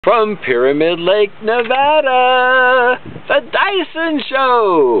From Pyramid Lake, Nevada, the Dyson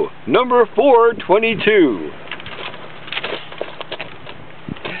Show, number 422.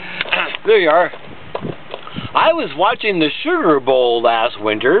 There you are. I was watching the Sugar Bowl last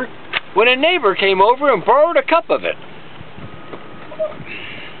winter when a neighbor came over and borrowed a cup of it.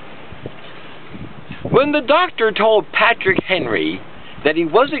 When the doctor told Patrick Henry that he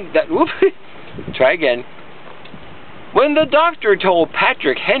wasn't... Try again. When the doctor told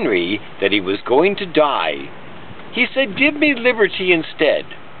Patrick Henry that he was going to die, he said, "Give me liberty instead."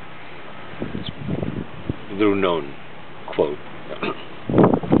 Little known quote.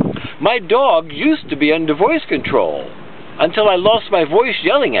 My dog used to be under voice control until I lost my voice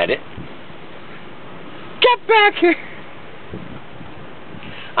yelling at it. Get back here!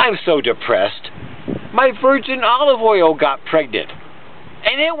 I'm so depressed. My virgin olive oil got pregnant,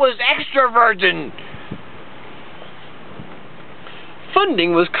 and it was extra virgin.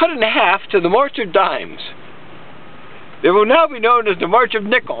 Funding was cut in half to the March of Dimes. It will now be known as the March of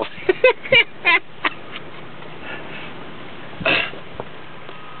Nickels.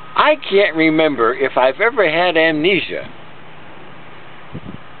 I can't remember if I've ever had amnesia.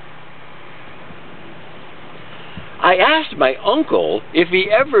 I asked my uncle if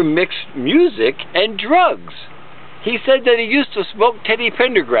he ever mixed music and drugs. He said that he used to smoke Teddy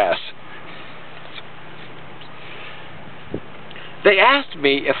Pendergrass. They asked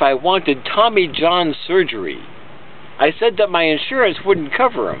me if I wanted Tommy John surgery. I said that my insurance wouldn't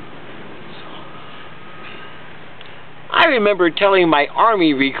cover him. I remember telling my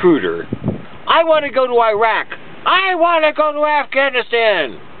army recruiter, "I want to go to Iraq. I want to go to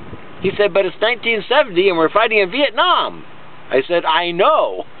Afghanistan." He said, "But it's 1970 and we're fighting in Vietnam." I said, "I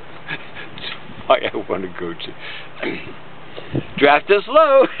know." That's why I want to go to. Draft this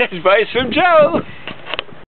low. Advice from Joe.